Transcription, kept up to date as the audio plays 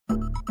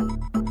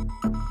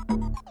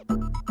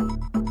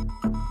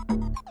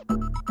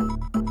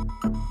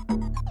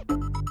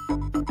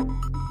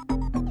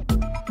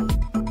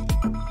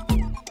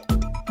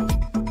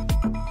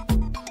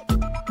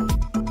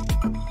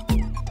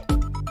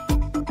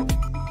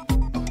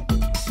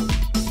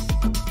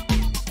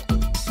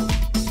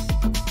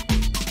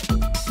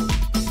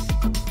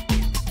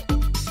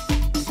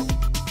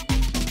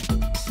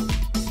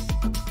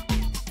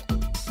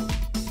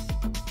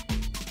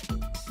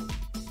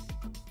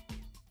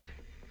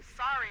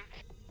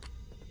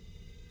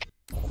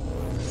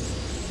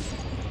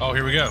Oh,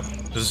 here we go.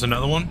 Is this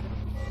another one?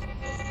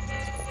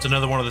 It's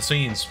another one of the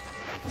scenes.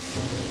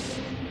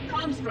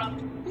 Construct,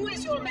 who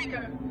is your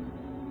maker?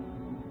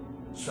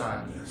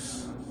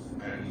 Sadness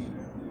and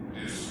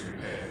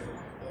disrepair,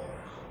 Oracle.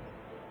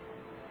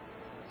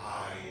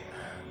 I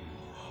am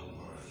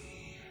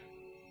unworthy.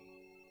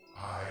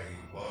 I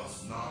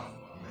was not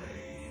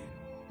made.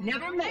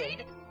 Never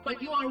made,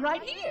 but you are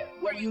right here,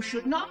 where you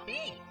should not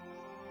be.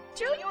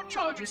 Tell your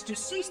charges to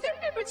cease their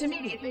efforts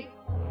immediately.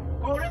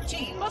 Our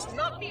routine must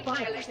not be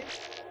violated.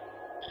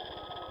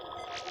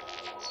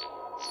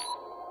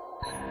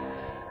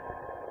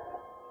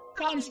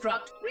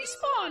 Construct,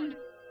 respond.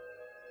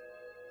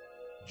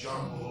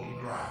 Jumbled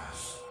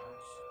grass.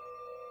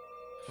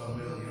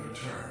 Familiar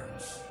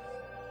terms.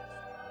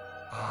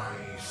 I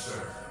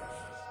serve.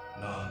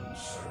 None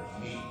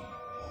serve me,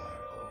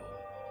 Oracle.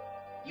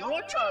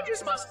 Your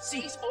charges must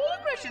cease all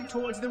aggression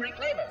towards the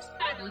Reclaimers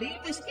and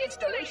leave this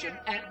installation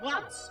at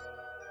once.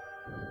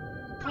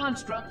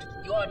 Construct,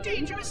 you are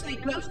dangerously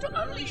close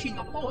to unleashing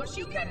a force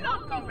you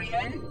cannot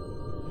comprehend.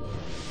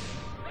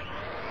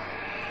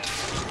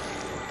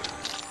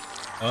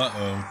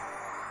 Uh-oh.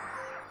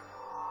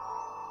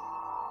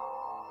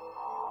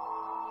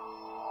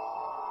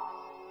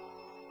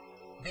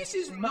 This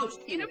is most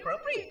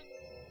inappropriate.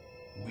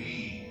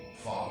 We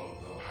follow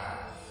the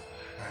path,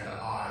 and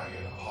I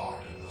am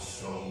part of the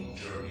stone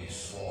journey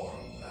swarm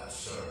that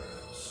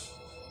serves.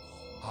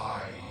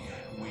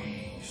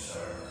 We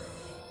serve.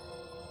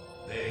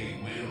 They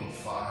will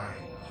find,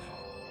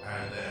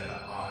 and then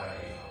I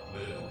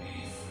will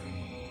be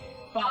free.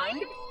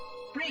 Find?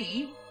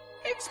 Free?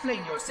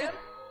 Explain yourself.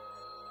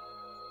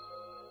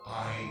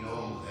 I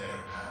know their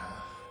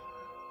path,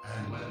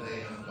 and when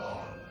they have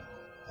gone,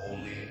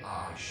 only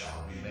I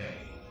shall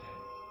remain,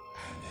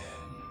 and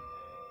then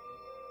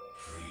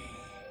free.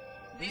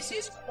 This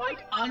is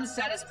quite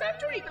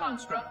unsatisfactory,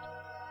 Construct.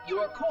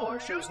 Your core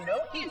shows no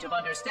hint of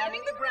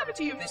understanding the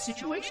gravity of this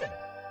situation.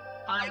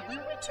 I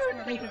will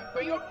return later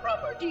for your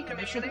proper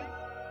decommissioning.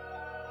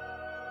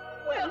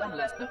 Well,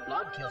 unless the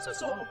flood kills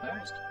us all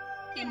first,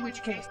 in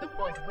which case the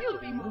point will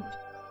be moot.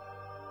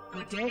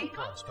 Good day,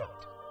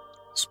 Construct.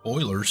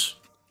 Spoilers.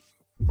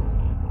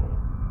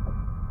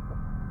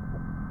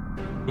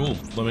 Cool,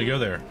 let me go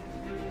there.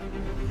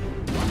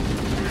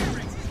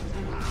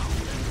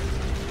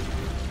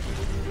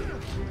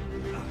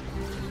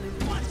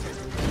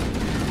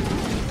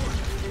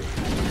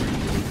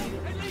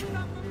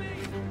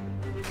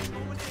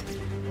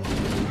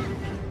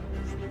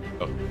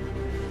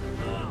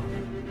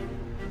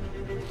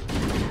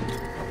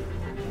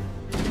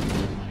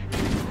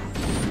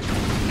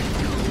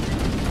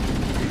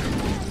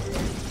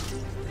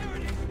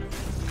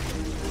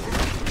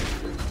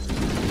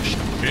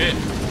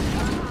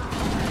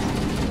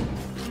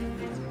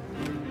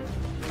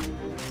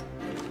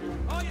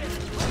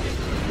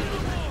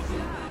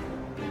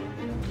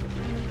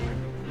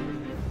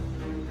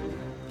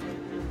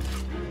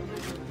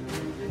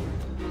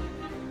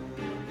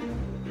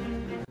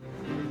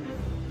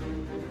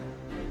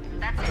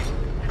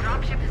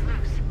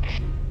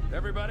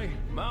 Everybody,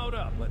 mount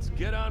up. Let's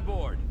get on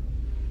board.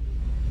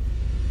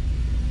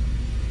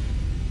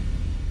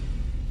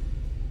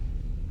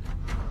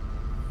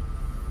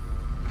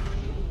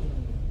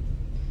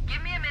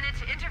 Give me a minute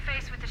to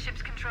interface with the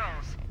ship's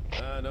controls.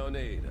 No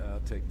need. I'll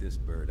take this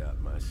bird out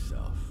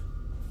myself.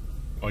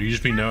 Oh, you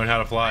just be knowing how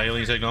to fly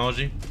alien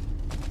technology?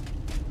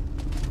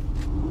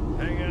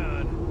 Hang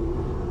on.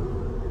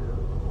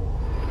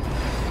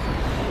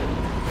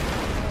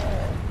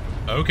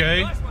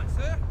 Okay. Nice one,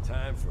 sir.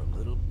 Time for a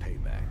little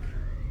payback.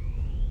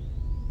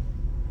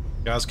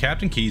 Guys,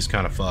 Captain Keyes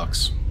kind of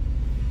fucks.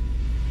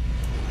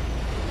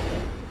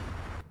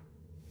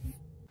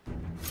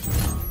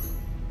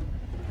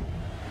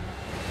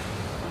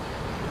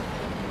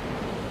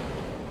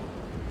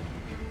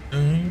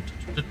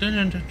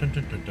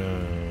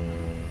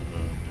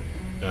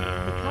 The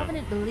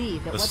Covenant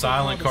believe that the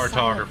silent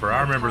cartographer.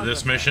 I remember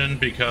this mission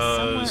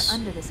because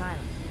under this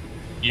island.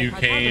 you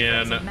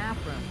can Map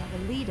room that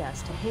will lead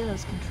us to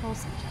Halo's control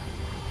center.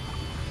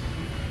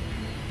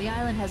 The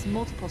island has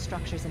multiple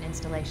structures and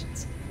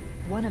installations.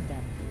 One of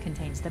them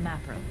contains the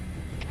map room.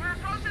 We're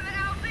approaching the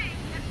LZ.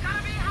 It's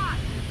gonna be hot.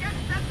 Get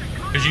set to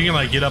come. because you can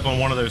like get up on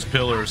one of those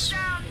pillars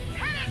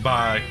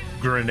by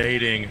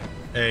grenading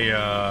a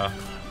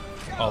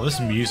oh,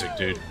 this music,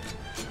 dude.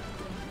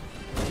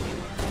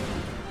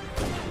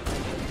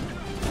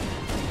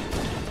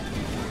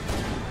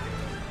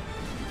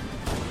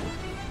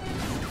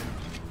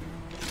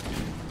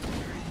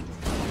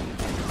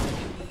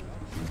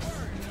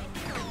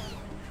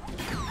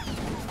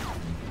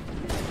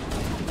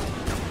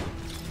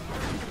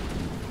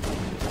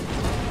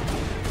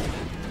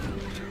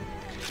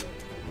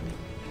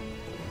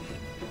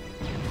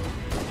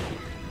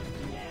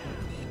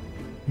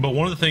 But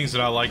one of the things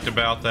that I liked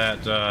about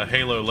that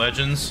Halo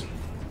Legends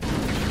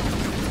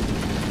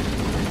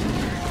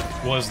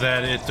was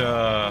that it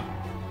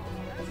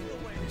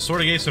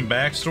sort of gave some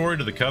backstory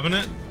to the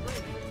Covenant.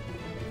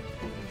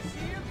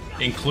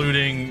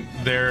 including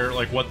their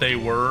like what they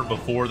were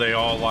before they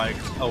all like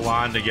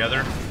aligned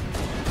together.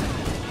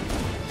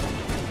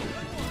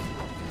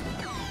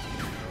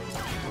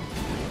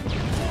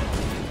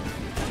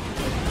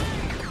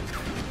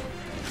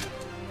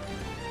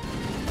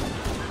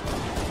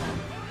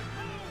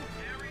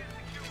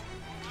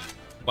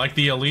 Like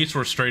the elites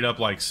were straight up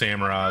like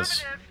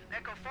samurais,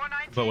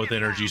 but with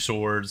energy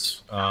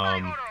swords.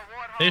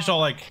 They just all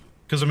like,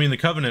 because I mean the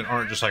Covenant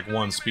aren't just like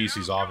one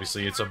species.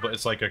 Obviously,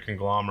 it's like a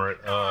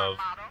conglomerate of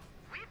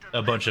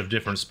a bunch of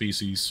different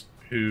species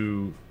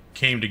who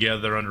came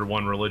together under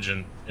one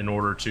religion in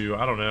order to,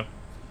 I don't know,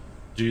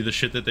 do the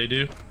shit that they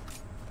do.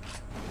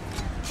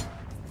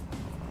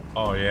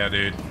 Oh yeah,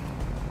 dude.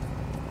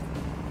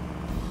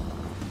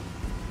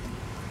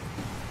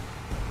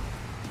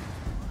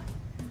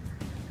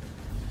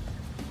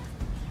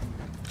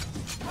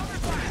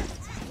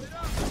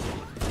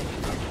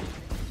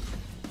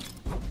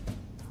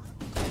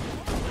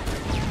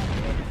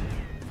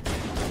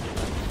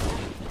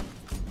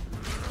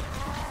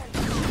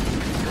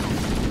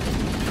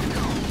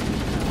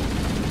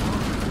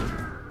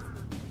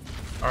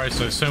 Alright,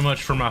 so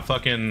much for my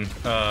fucking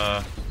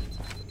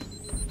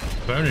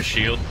bonus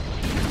shield.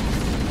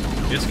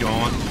 It's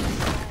gone.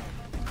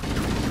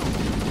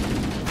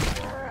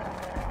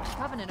 The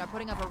Covenant are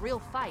putting up a real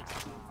fight.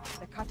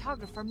 The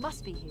cartographer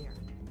must be here.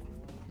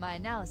 My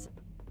analysis.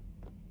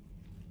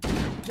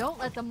 Don't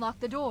let them lock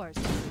the doors.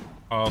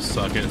 Oh,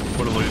 suck it.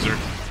 What a loser.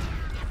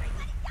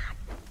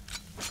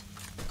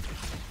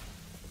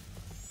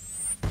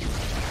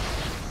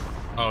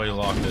 Oh, he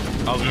locked it.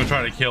 I was gonna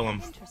try to kill him.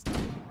 Interesting.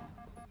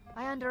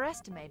 I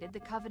underestimated the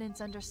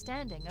Covenant's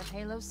understanding of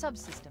Halo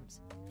subsystems.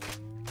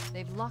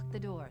 They've locked the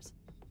doors,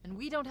 and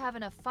we don't have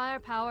enough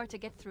firepower to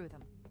get through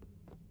them.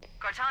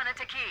 Cortana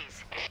to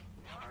Keys.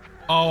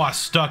 Oh, I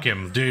stuck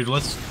him, dude.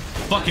 Let's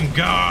fucking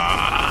go!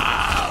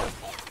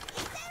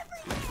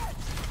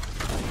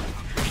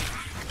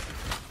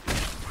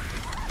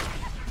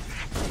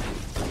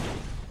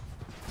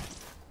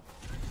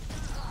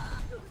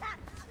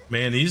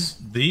 Man,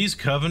 these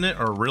Covenant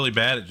are really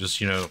bad at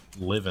just, you know,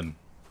 living.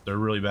 They're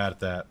really bad at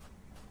that.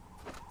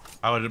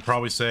 I would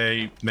probably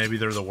say maybe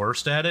they're the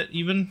worst at it,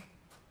 even.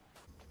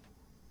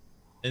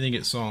 I think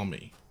it saw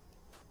me.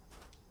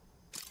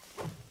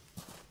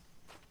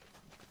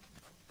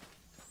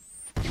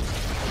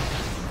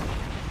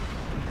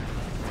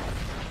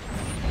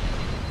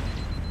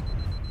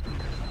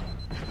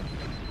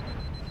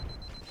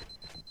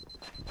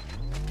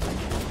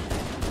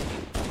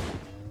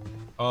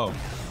 Oh.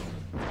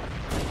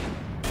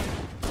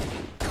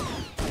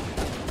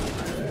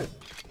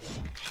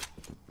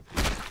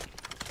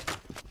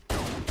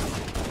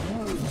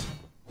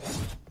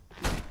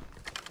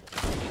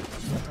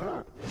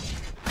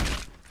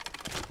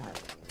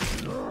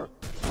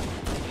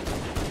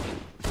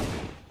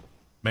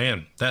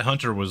 Man, that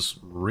hunter was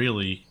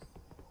really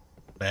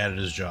bad at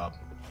his job.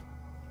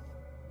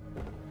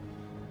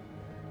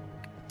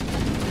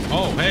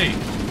 Oh, hey.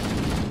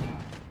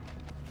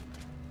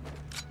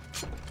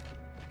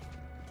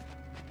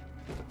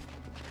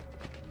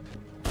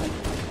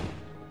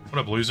 What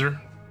up,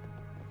 loser?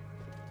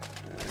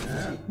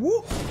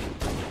 Woo.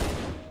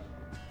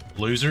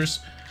 Losers?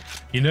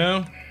 You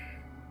know,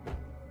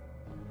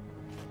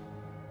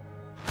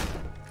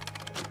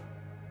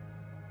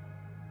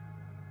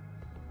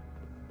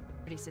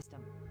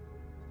 system.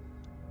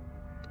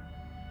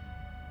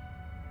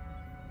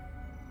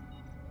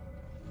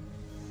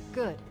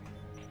 Good.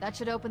 That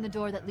should open the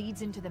door that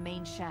leads into the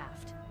main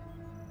shaft.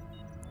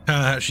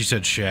 She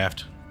said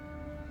shaft.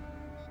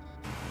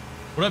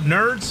 What up,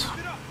 nerds?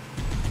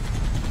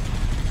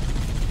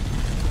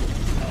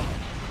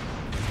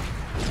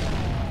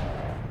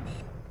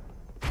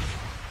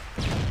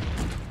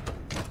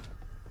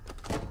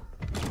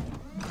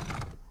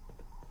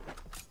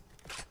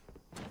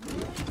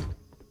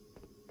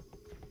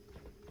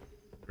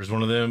 There's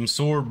one of them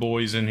sword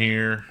boys in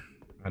here.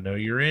 I know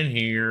you're in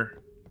here.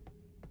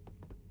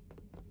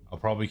 I'll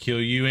probably kill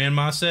you and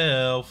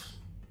myself.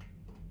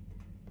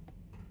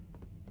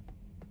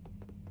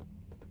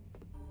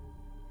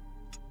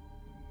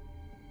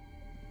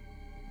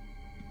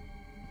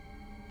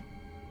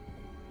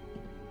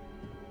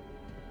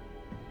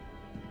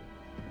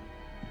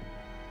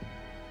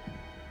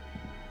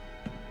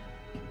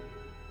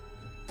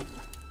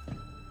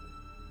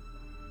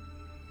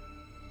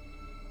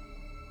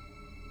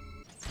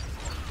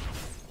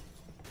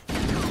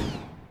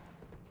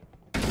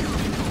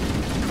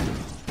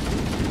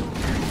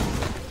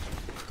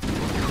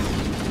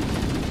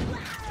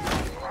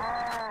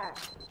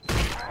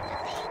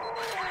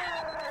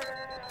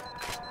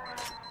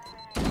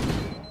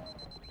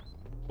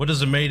 What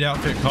does a maid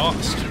outfit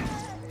cost?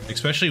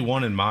 Especially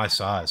one in my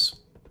size.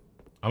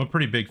 I'm a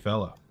pretty big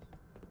fella.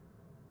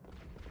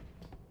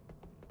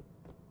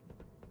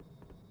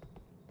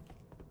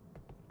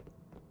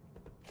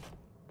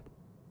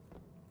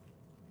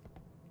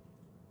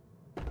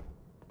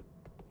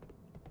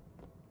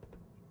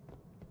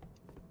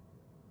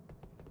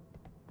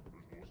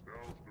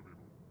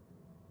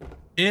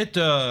 I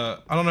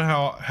don't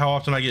know how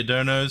often I get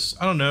donos.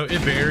 I don't know, it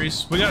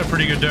varies. We got a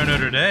pretty good dono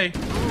today.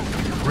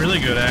 Really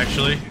good,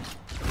 actually.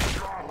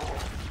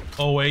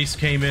 Oace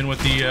came in with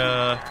the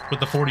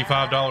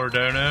 $45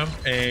 dono,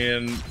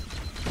 and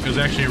it was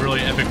actually a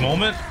really epic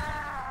moment.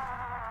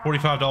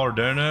 $45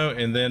 dono,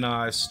 and then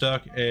I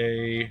stuck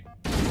managed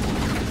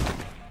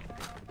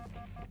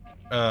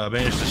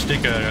to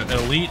stick an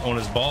elite on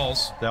his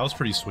balls. That was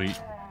pretty sweet.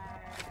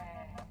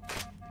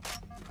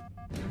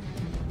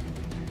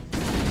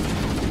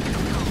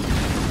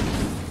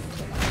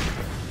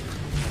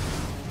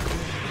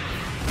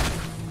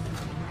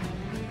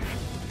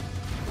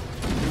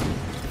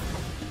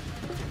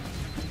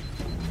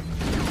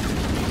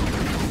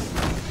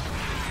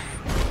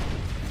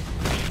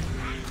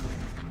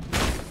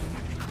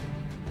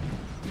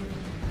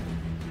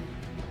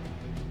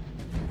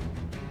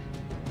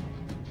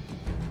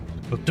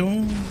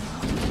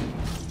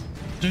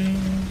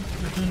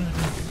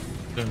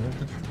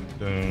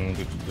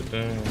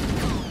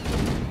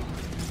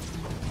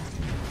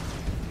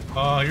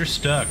 Oh, you're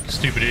stuck,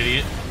 stupid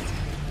idiot.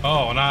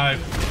 Oh, and I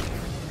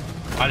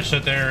just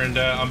sit there and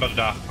I'm about to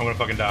die. I'm gonna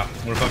fucking die.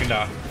 I'm gonna fucking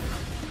die.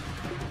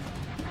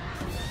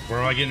 Where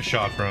am I getting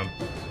shot from?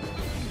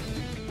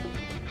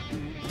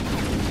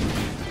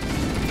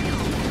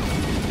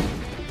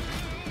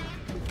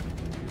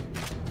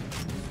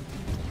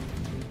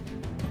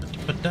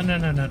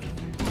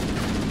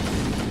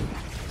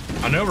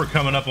 I know we're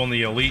coming up on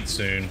the elite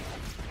soon.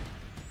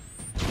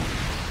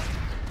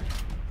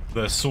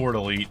 The sword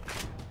elite.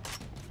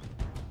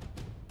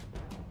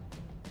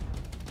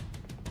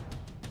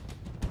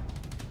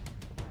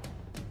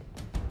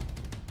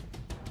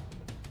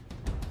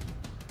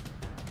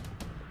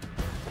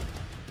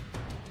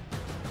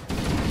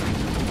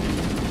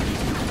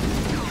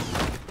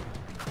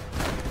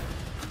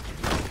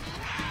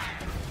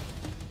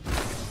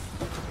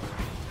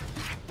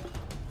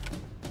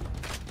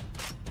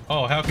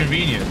 Oh, how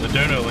convenient. The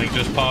dono link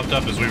just popped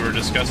up as we were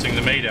discussing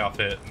the maid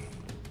outfit.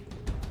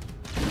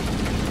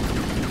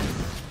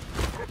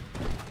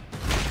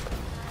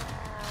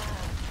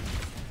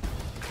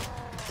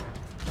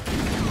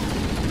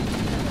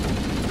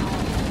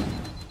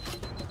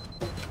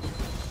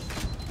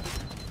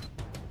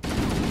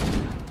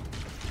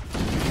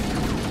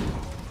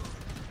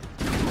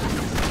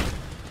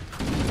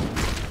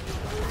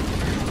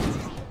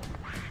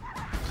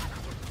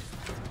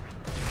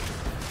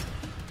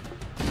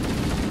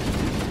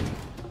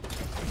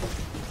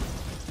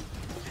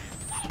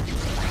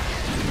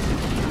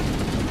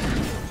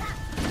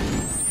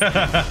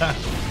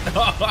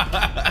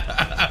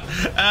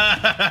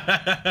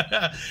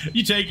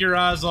 You take your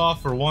eyes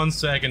off for 1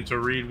 second to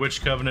read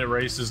which Covenant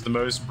race is the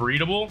most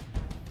breedable.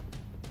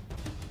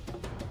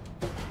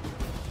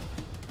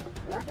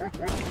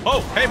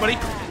 Oh, hey, buddy.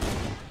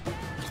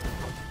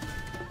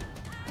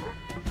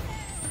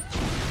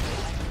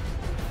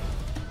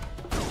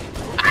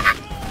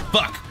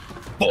 Fuck.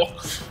 Oh.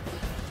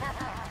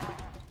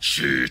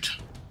 Shit.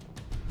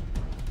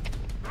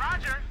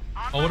 Roger.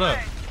 Oh, what up?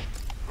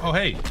 Oh,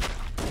 hey.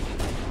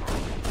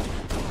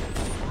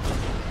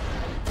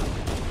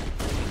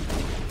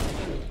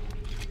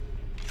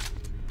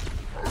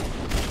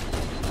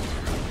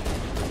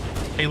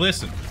 Hey,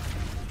 listen.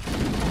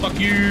 Fuck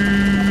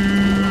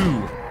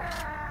you.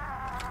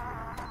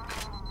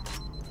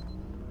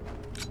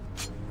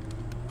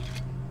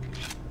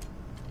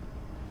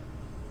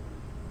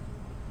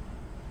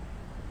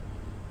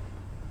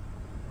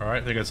 All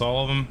right, I think that's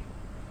all of them.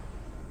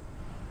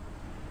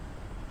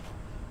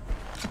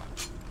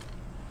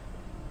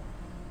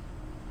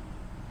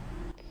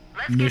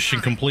 Mission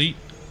complete.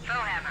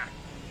 Foehammer,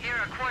 here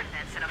are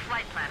coordinates and a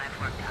flight plan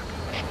I've worked out.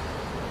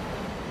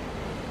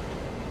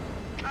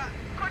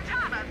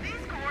 Cortana,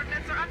 these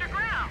coordinates are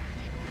underground.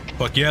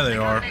 Fuck yeah, they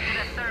are. They did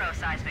a thorough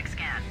seismic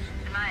scan.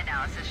 And my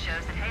analysis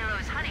shows that Halo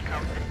is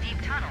honeycombed with deep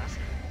tunnels,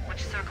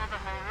 which circle the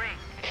whole ring.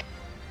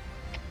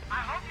 I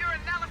hope your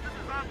analysis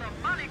is on the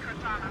money,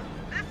 Cortana.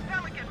 This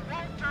pelican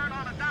won't turn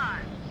on a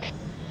dime.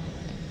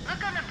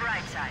 Look on the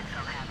bright side,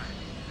 Foehammer.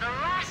 The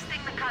last thing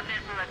the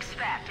Covenant will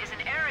expect is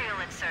an aerial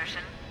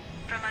insertion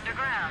from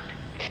underground.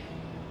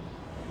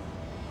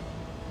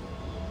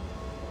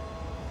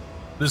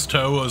 This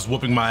Toa is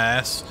whooping my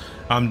ass.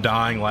 I'm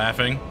dying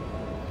laughing.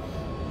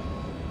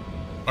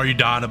 Are you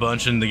dying a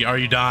bunch in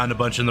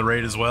the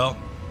raid as well?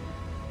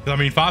 I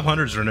mean,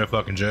 500s are no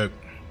fucking joke.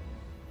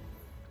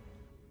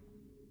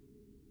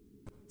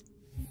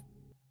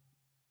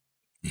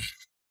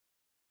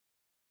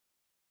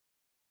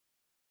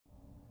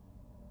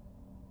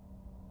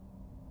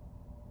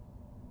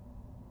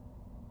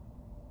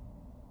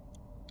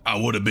 I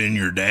would have been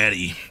your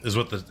daddy is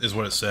what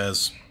it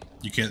says.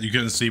 You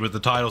couldn't see, but the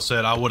title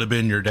said I would have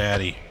been your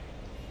daddy.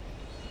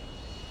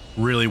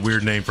 Really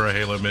weird name for a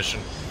Halo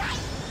mission.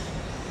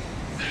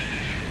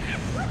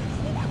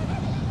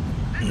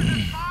 This is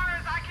as far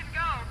as I can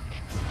go.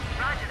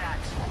 Roger that.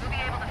 We'll be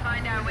able to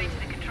find our way to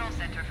the control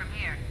center from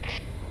here.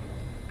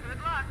 Good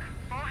luck.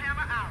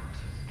 Foehammer out.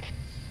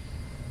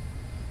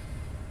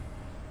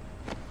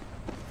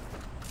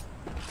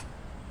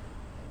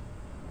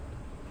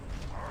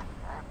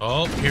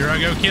 Oh, here I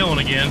go killing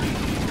again.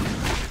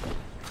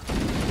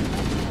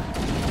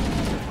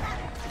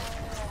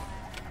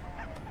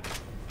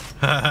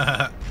 Ha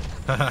ha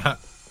ha ha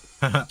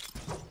ha.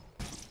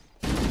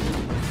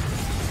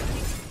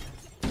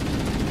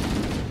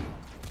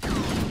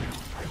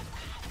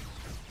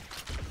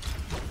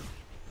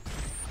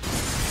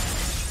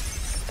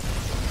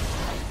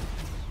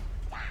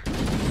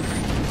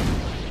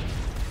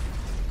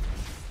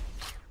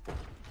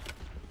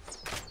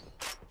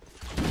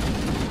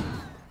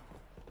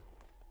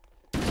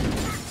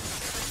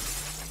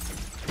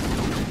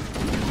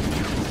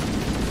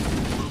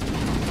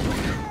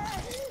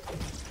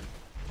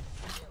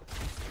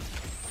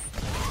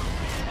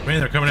 Man,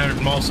 they're coming at me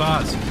from all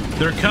sides.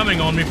 They're coming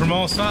on me from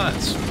all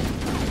sides.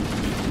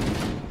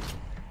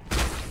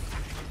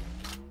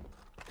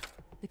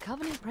 The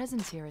Covenant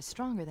presence here is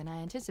stronger than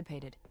I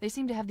anticipated. They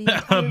seem to have the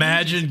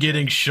Imagine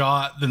getting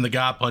shot, then the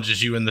guy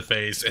punches you in the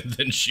face and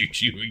then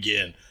shoots you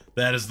again.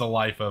 That is the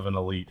life of an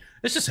elite.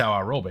 It's just how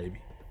I roll, baby.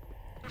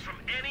 From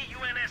any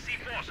UNSC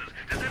forces.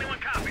 Does anyone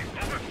copy?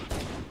 Over.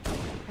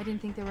 I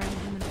didn't think there were any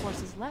human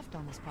forces left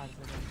on this part of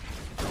the ring.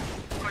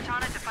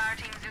 Cortana to Fire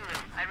Team Zulu.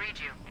 I read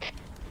you.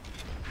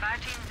 Fire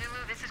Team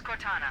Zulu, this is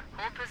Cortana.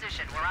 Hold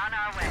position. We're on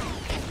our way.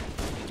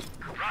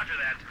 Roger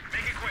that.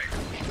 Make it quick.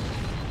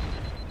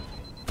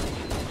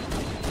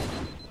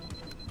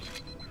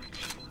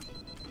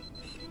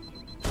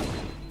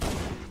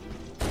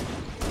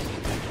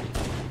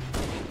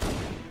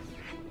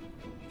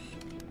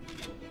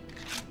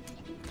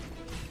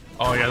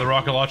 Oh yeah, the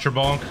rocket launcher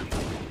bonk.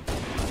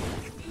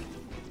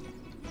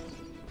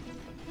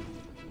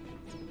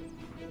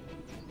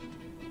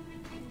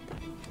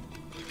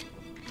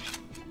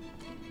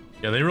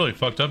 Yeah, they really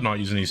fucked up not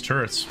using these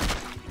turrets.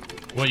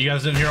 What, you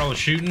guys didn't hear all the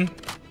shooting?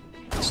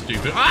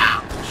 Stupid.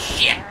 Ah!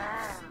 Shit!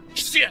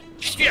 Shit!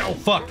 Shit! Oh,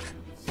 fuck!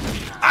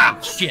 Ah!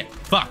 Shit!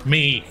 Fuck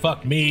me!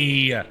 Fuck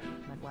me!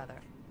 Weather.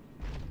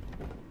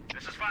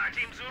 This is Fire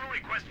Team Zulu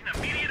requesting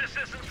immediate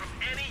assistance from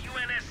any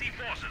UNSC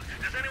forces.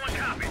 Does anyone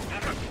copy?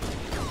 Over.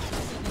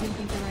 I didn't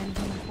think there were any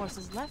human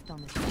forces left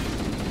on this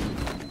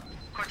ring.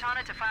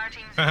 Cortana to Fire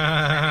Team Zulu.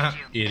 I read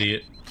you.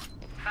 Idiot.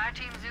 Fire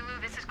Team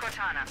Zulu, this is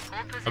Cortana.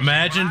 Hold position.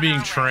 Imagine We're on being our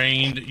way.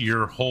 trained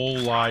your whole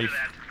Roger life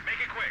that. Make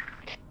it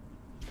quick.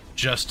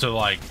 just to,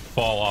 like,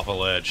 fall off a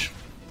ledge.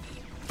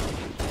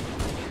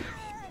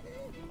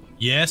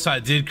 Yes, I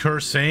did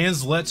curse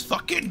Sans. Let's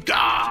fucking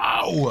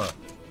go!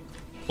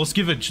 Let's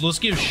give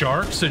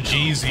Sharks a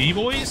GZ,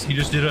 boys. He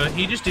just did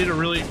a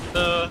really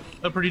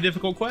a pretty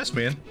difficult quest,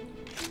 man.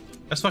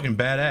 That's fucking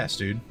badass,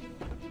 dude.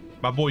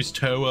 My boy's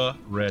Toa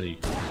ready.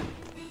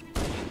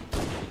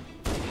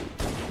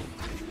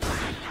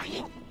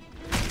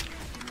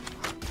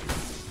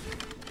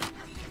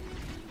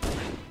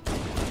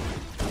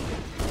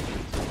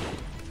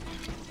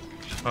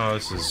 Oh,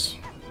 this is...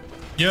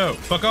 Yo,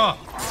 fuck off!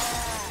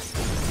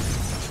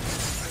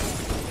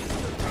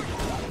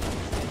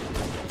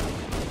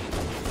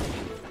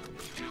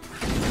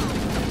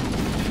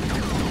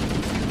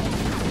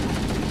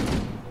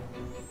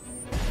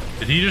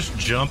 Did he just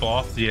jump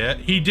off the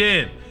edge? He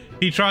did!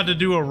 He tried to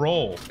do a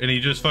roll, and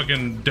he just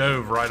fucking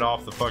dove right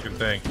off the fucking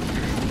thing.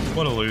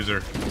 What a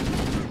loser.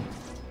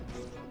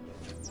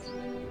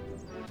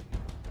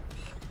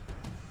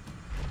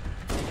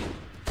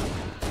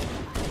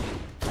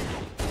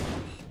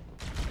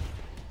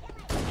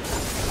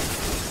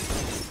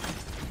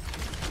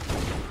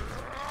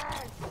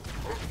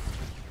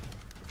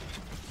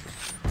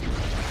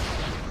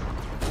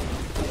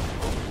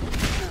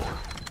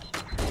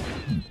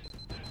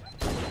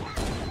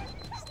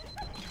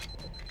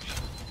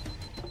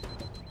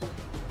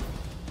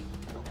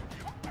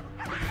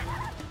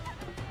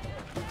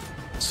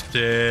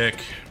 Stick.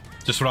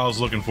 Just what I was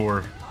looking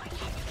for.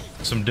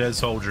 Some dead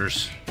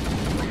soldiers.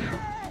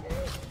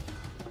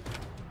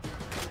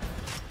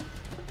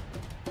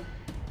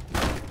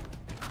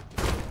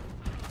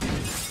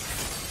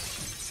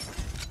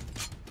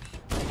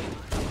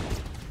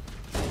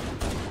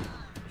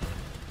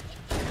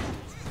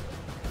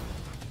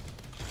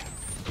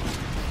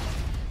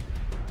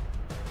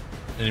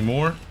 Any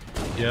more?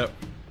 Yep.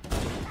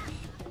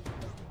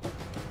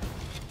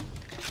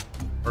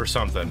 Or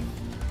something.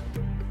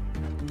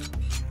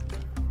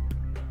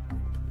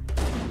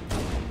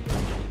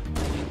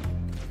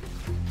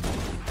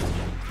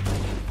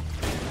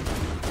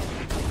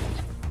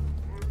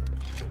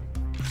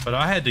 But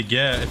I had to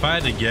guess, if I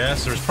had to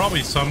guess, there's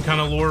probably some kind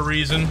of lore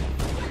reason.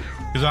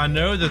 Because I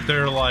know that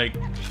they're like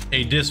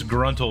a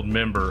disgruntled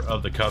member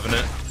of the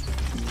Covenant.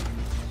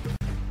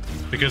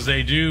 Because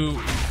they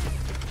do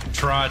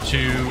try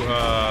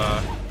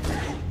to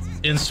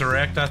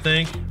insurrect, I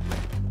think.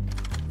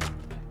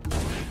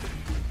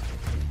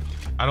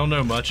 I don't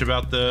know much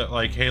about the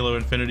like Halo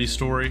Infinity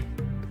story,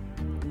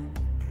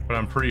 but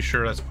I'm pretty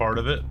sure that's part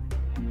of it.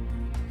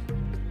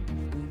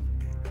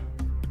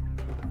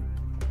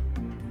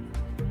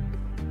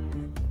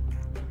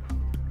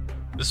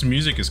 This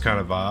music is kind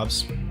of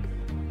vibes.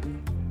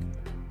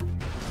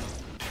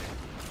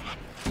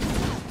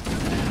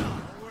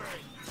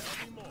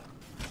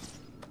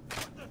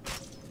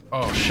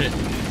 Oh shit.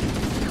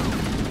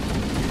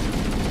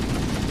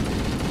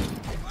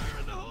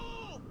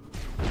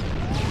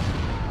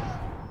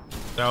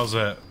 That was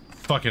a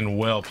fucking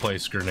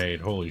well-placed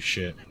grenade. Holy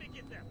shit.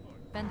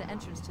 Bend the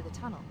entrance to the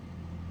tunnel.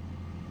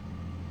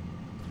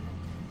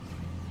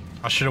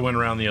 I should have went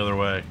around the other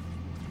way.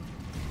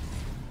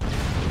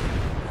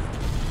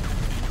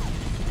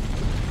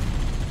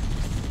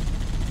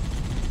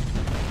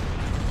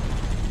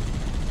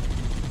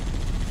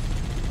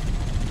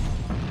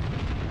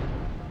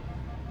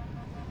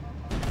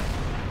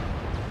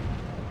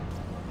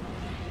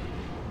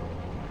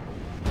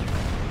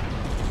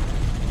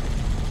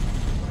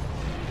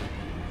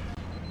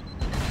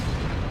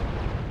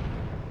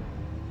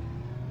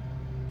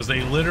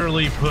 They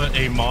literally put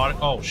a mod.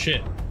 Oh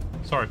shit.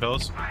 Sorry,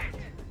 fellas.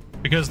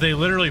 Because they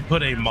literally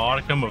put a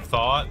modicum of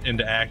thought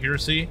into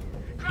accuracy,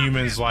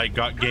 humans like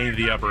gained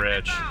the upper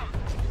edge.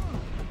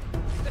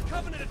 The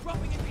Covenant are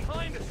dropping in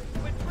behind us.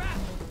 We're trapped.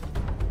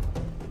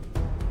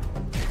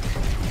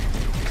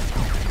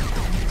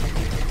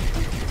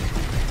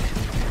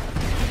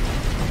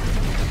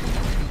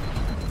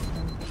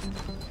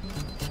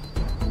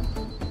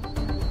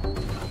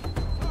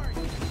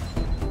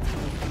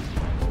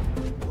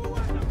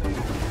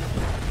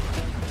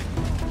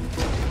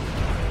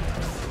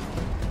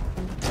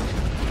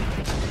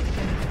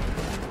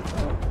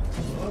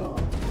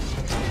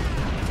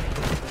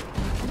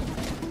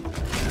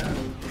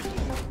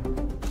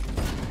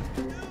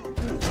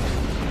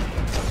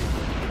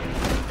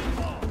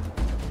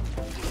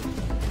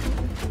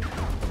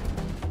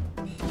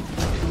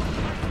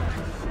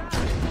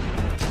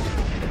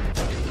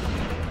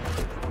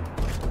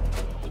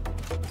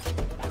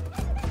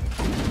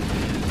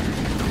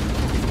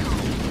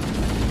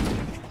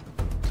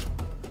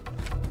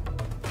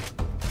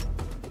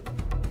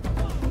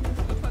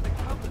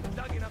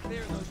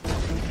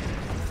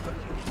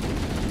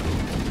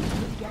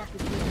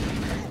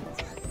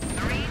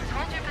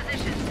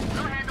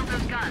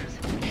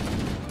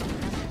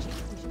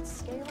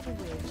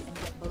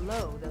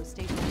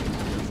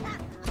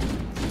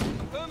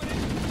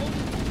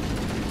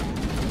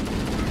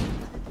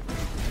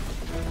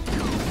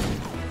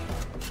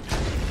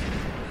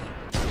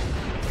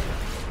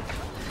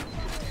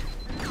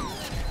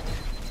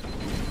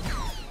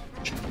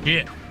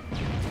 Yeah.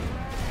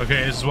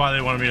 Okay, this is why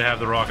they wanted me to have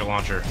the rocket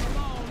launcher.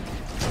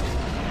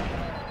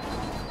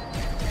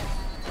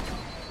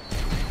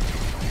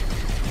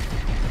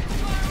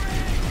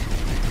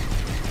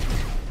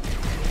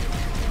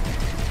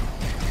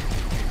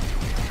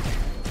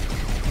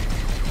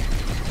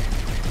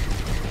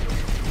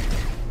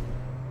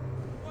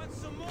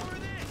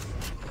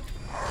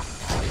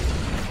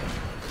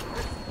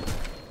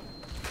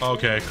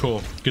 Okay,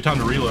 cool. Good time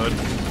to reload.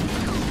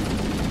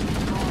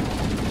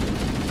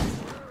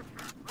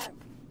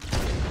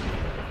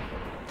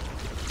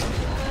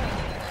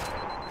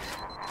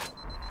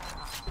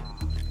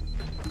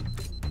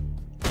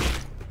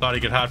 Thought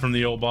he could hide from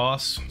the old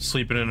boss,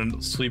 sleeping in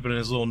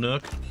his little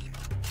nook.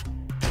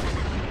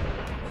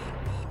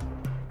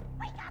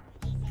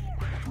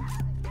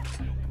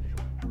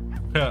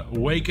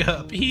 Wake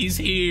up, he's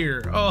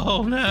here.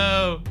 Oh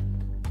no.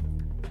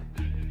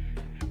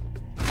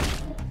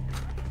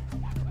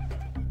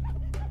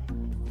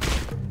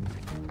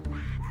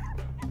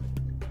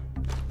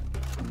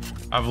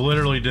 I've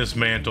literally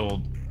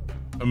dismantled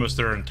almost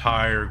their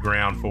entire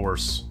ground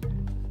force.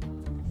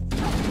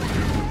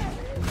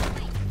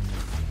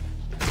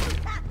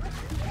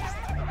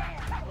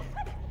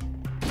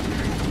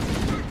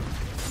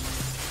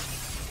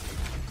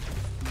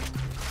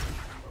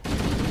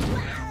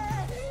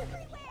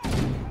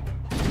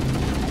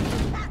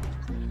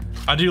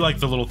 I do like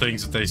the little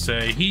things that they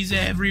say. He's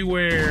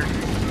everywhere.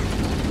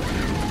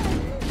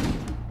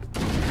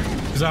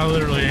 Because I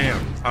literally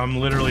am. I'm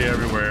literally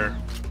everywhere.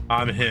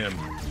 I'm him.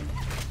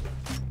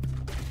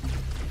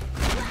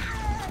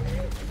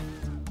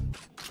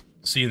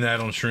 Seeing that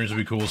on streams would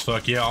be cool as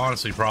fuck. Yeah,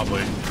 honestly,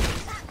 probably.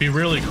 Be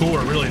really cool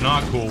or really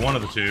not cool. One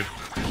of the two.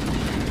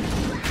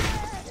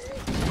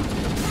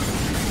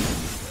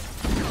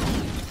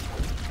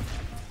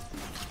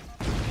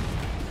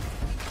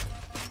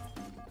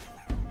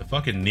 The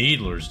fucking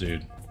needlers,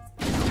 dude.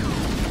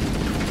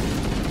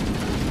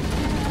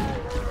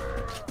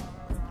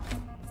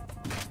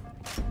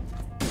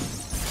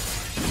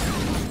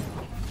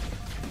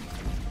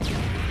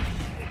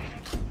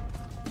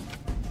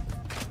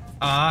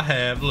 I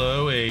have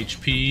low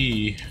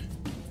HP.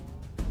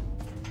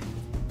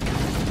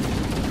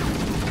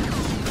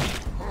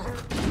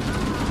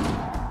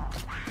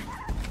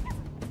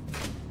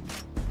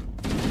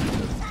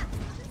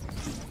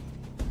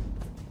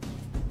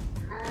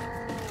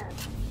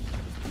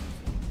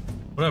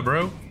 What up,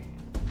 bro?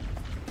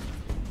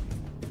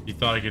 You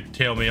thought he could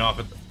tail me off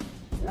at the...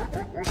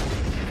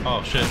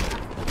 Oh, shit.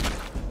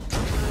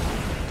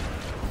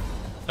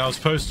 That was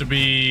supposed to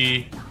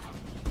be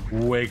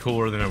way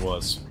cooler than it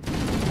was.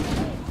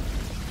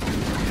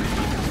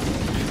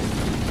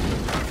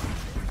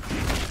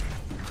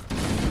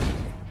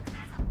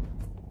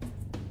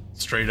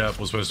 Straight up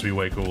was supposed to be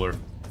way cooler.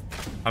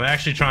 I'm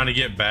actually trying to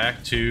get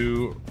back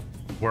to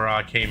where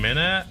I came in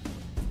at.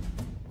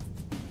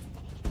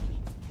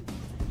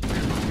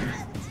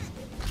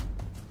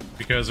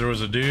 Because there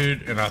was a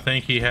dude, and I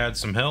think he had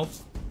some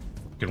health.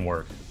 Can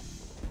work.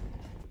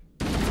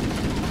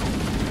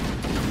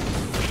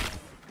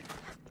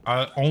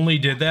 I only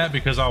did that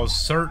because I was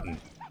certain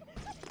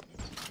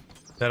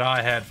that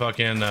I had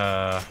fucking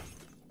gotten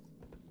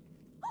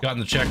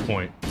the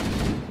checkpoint.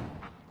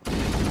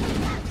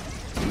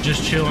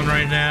 Just chilling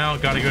right now.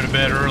 Got to go to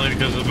bed early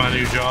because of my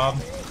new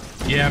job.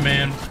 Yeah,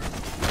 man.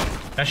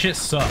 That shit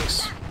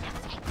sucks.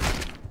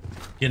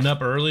 Getting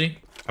up early.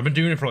 I've been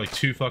doing it for like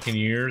 2 fucking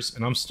years,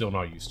 and I'm still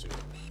not used to it.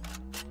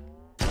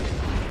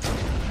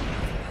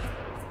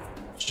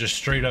 It's just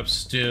straight up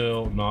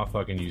still not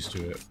fucking used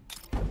to it.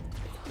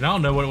 And I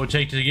don't know what it would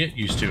take to get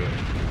used to it.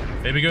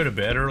 Maybe go to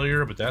bed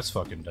earlier, but that's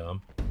fucking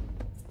dumb.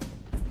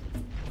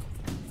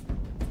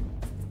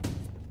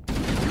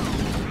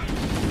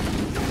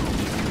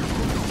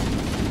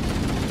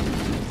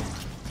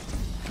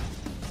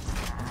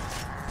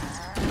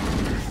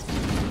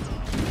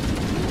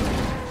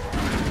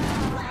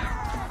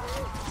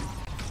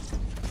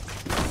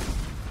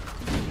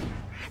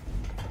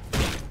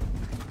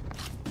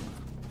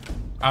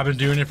 I've been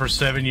doing it for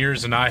 7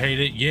 years and I hate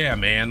it. Yeah,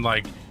 man.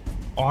 Like,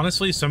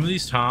 honestly, some of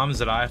these times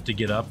that I have to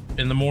get up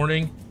in the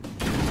morning,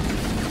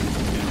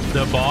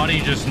 the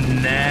body just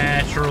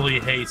naturally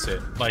hates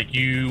it. Like,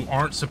 you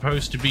aren't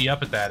supposed to be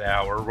up at that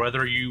hour,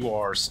 whether you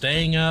are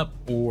staying up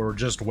or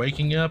just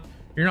waking up.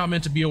 You're not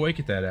meant to be awake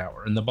at that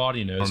hour, and the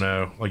body knows. I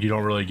don't know. Like, you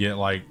don't really get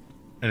like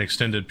an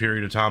extended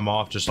period of time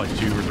off, just like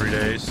 2 or 3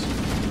 days.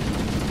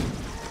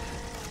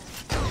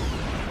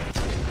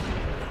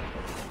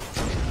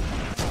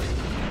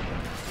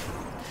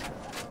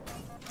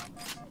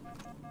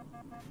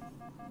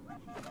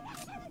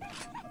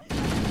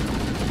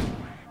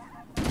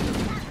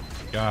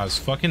 Guys,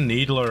 fucking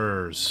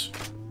needlers.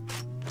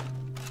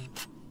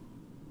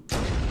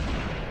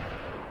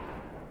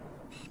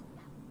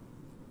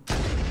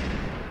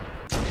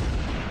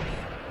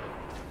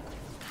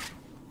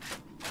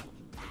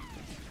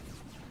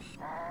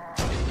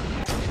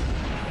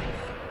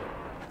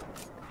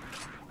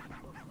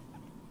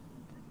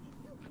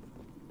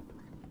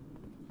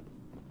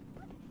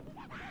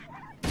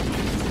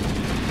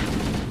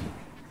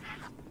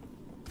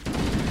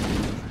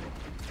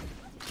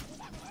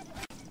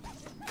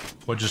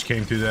 What just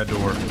came through that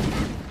door?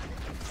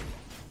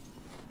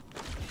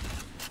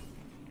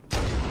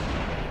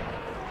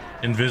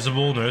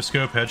 Invisible, no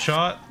scope,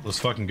 headshot. Let's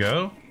fucking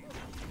go.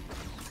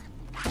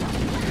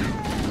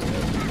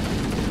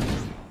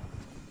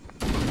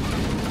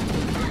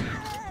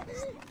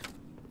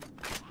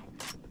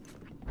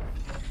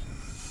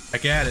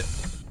 Heck at it.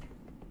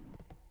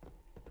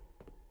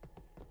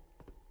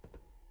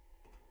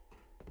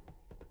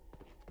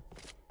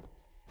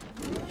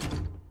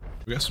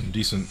 We got some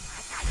decent.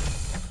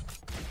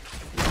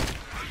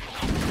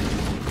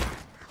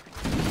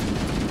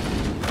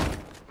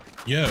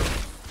 Yo.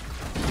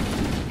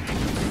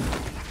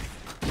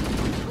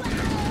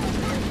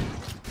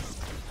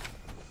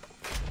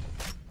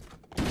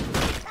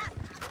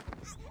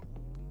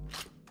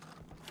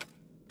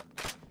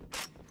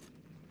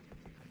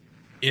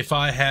 If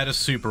I had a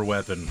super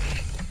weapon.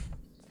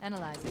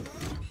 Analyzing.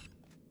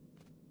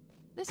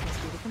 This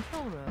must be the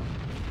control room.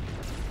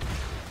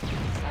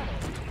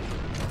 Settled.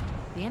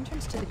 The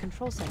entrance to the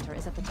control center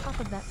is at the top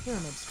of that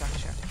pyramid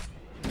structure.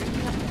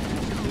 Bringing up there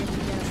should be able to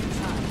get us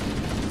inside.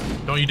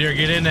 Don't you dare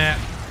get in that.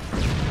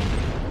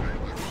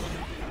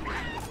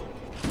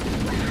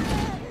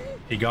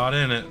 He got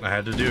in it. I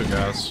had to do it,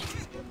 guys.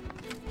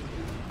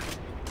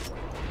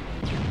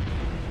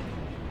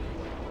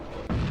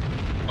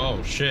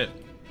 Oh, shit.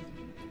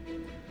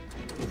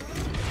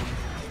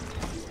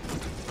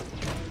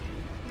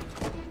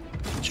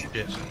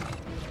 Shit.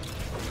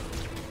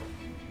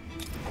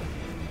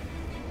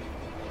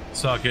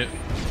 Suck it.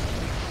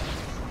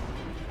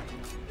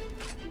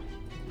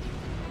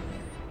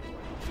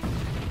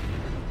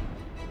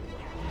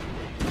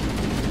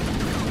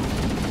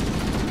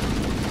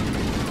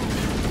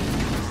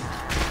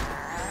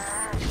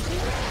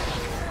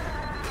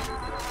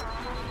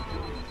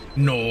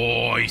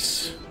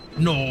 Nice.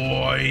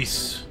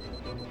 Nice.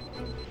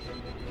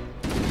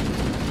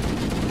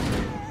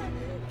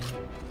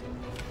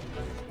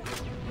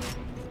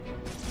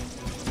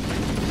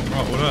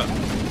 Oh, what up?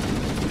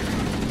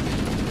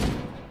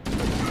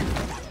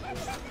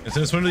 And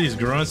since when do these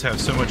grunts have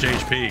so much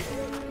HP?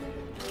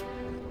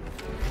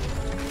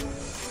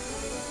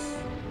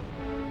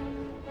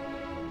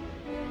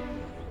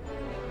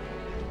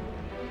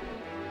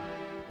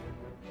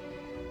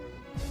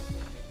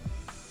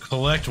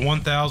 Collect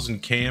 1,000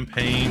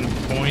 campaign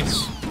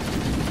points.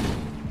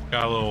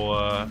 Got a little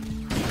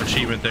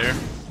achievement there.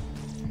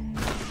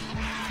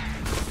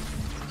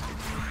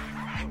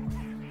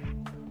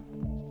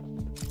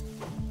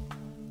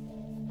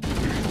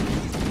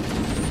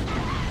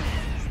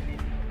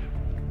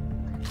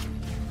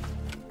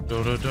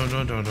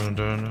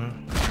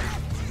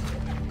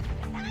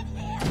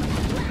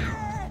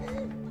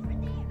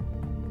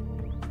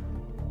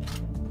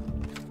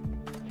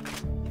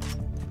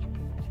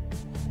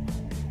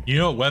 You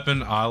know what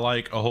weapon I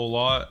like a whole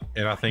lot,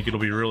 and I think it'll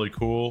be really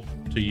cool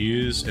to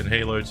use in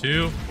Halo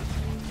 2?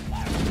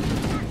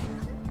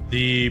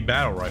 The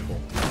battle rifle.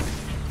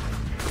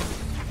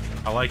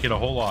 I like it a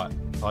whole lot.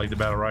 I like the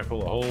battle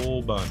rifle a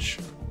whole bunch.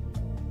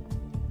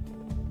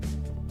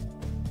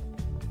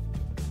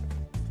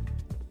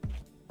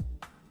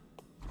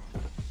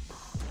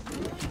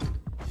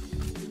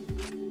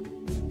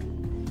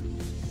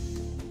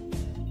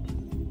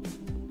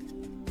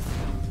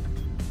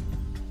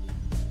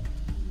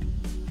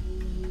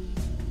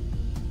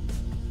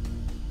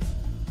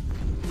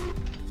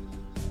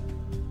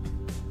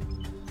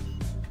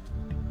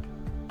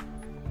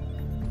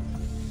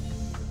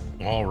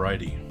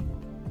 Alrighty.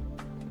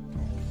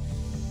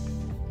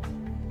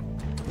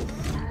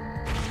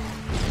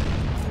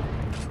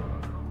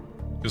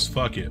 Just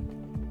fuck it.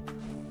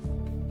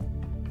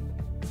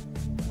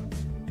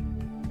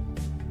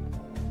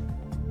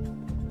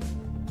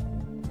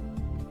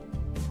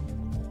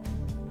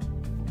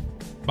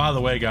 By the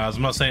way, guys,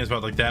 I'm not saying it's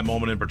about like that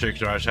moment in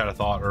particular. I just had a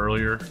thought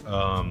earlier.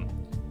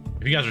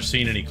 If you guys are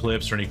seeing any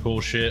clips or any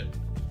cool shit,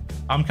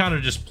 I'm kind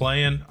of just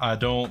playing. I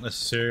don't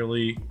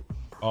necessarily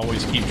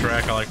always keep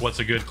track of like what's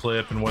a good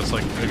clip and what's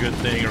like a good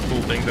thing or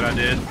cool thing that I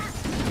did.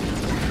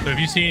 So if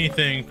you see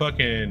anything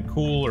fucking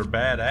cool or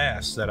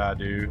badass that I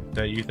do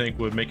that you think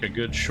would make a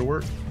good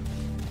short,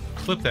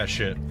 clip that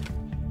shit.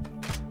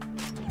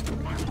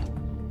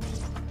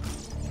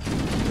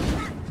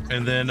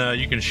 And then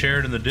you can share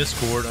it in the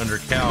Discord under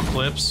Cal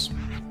Clips,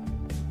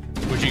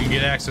 which you can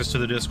get access to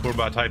the Discord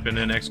by typing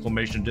in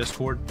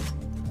 !Discord.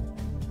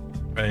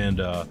 And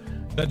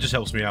that just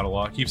helps me out a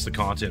lot, keeps the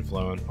content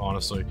flowing,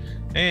 honestly.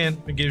 And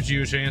it gives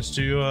you a chance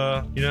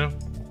to, you know,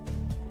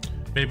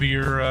 maybe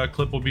your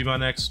clip will be my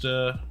next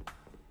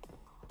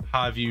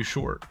high view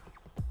short.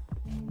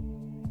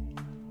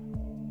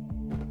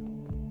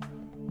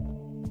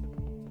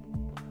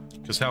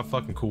 Because how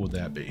fucking cool would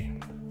that be?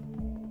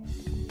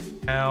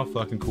 How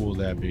fucking cool would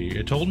that be?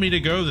 It told me to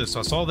go this.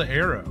 I saw the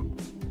arrow.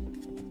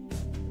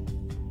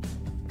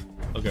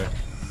 Okay.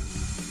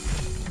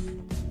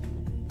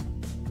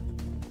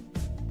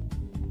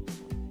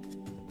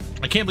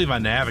 I can't believe I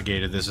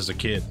navigated this as a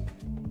kid.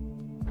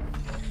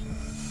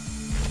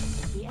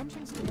 The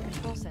entrance to the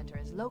control center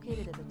is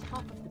located at the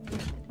top of the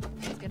pyramid.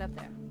 Let's get up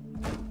there.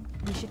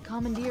 We should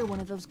commandeer one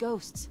of those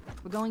ghosts.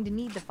 We're going to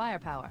need the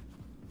firepower.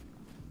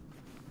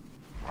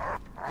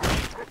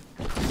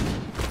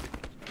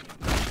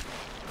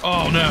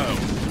 Oh no.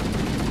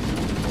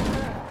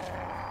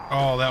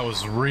 Oh, that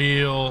was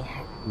real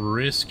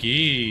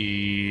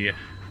risky.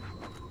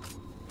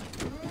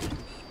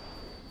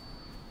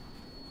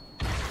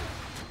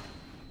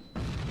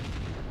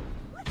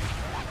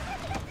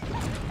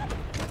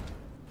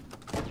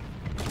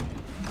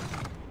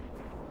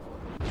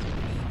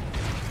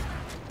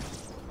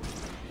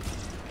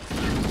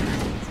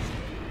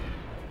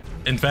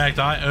 In fact,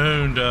 I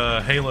owned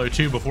Halo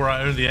 2 before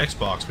I owned the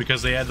Xbox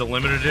because they had the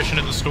limited edition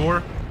at the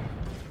store.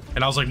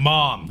 And I was like,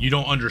 Mom, you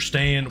don't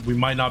understand. We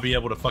might not be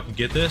able to fucking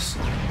get this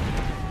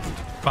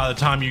by the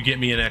time you get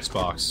me an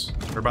Xbox.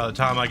 Or by the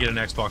time I get an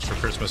Xbox for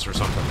Christmas or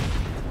something.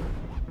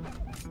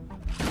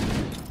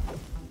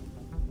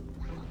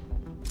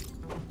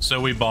 So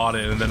we bought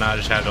it, and then I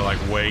just had to like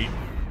wait.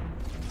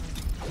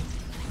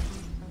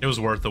 It was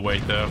worth the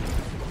wait though.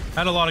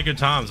 Had a lot of good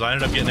times. I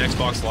ended up getting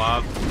Xbox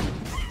Live.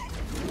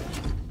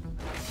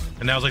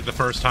 And that was like the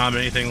first time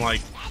anything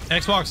like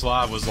Xbox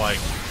Live was like,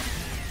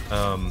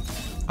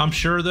 I'm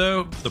sure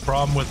though, the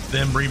problem with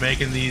them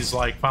remaking these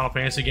like Final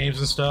Fantasy games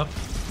and stuff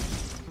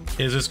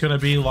is it's going to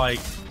be like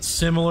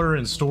similar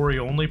in story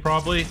only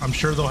probably. I'm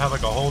sure they'll have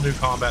like a whole new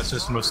combat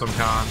system of some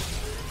kind.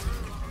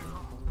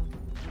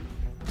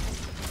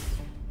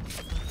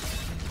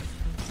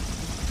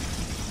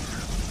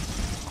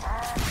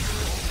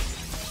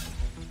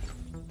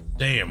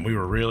 Damn, we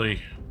were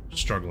really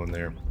struggling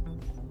there.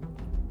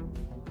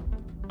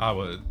 I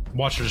would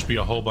watch there just be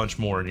a whole bunch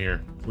more in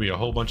here. We a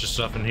whole bunch of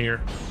stuff in here.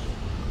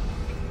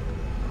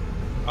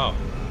 Oh,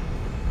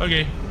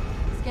 okay.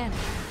 Scan it.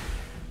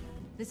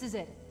 This is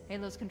it.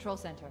 Halo's control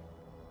center.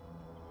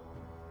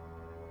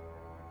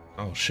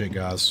 Oh shit,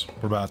 guys.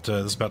 We're about to,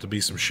 this is about to be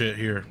some shit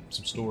here.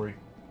 Some story.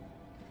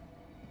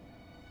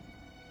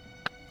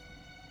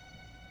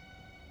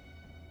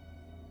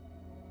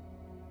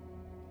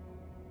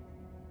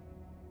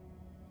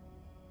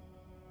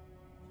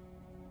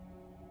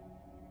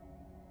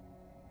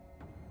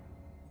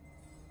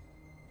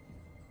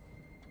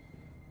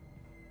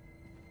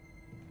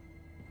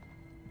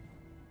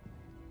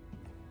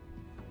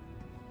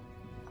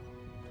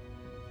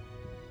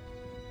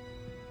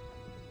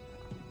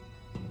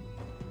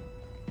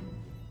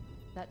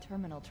 That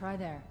terminal, try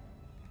there.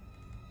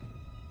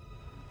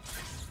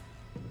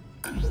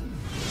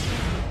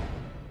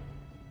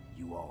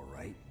 You all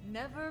right?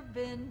 Never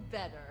been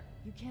better.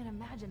 You can't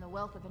imagine the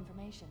wealth of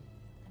information.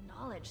 The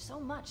knowledge,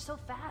 so much, so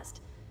fast.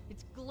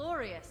 It's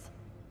glorious.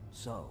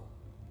 So,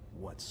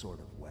 what sort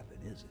of weapon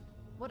is it?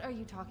 What are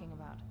you talking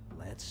about?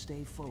 Let's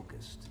stay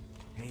focused.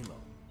 Halo,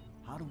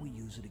 how do we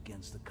use it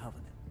against the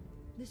Covenant?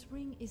 This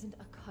ring isn't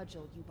a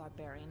cudgel, you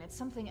barbarian. It's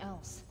something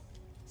else.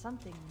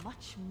 Something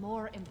much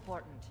more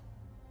important.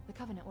 The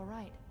Covenant were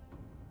right.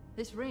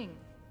 This ring...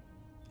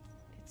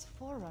 it's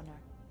Forerunner.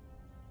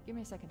 Give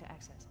me a second to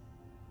access.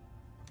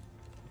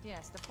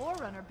 Yes, the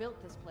Forerunner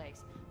built this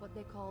place, what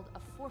they called a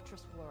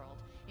fortress world,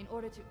 in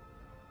order to...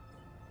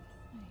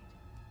 Wait.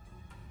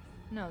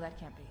 No, that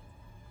can't be.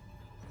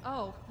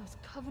 Oh, those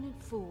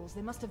Covenant fools.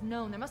 They must have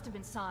known. There must have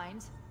been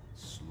signs.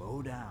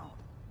 Slow down.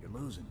 You're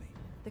losing me.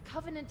 The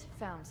Covenant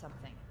found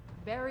something.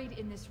 Buried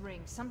in this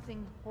ring.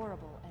 Something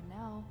horrible. And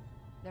now,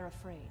 they're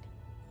afraid.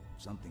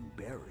 Something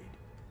buried?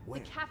 Where?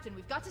 The Captain.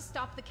 We've got to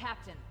stop the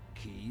Captain.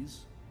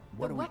 Keys?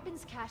 The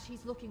weapons cache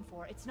he's looking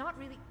for. It's not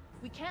really...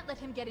 We can't let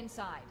him get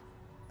inside.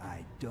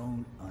 I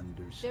don't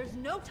understand. There's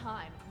no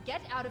time.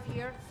 Get out of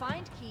here,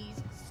 find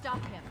keys,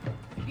 stop him.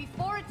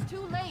 Before it's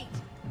too late!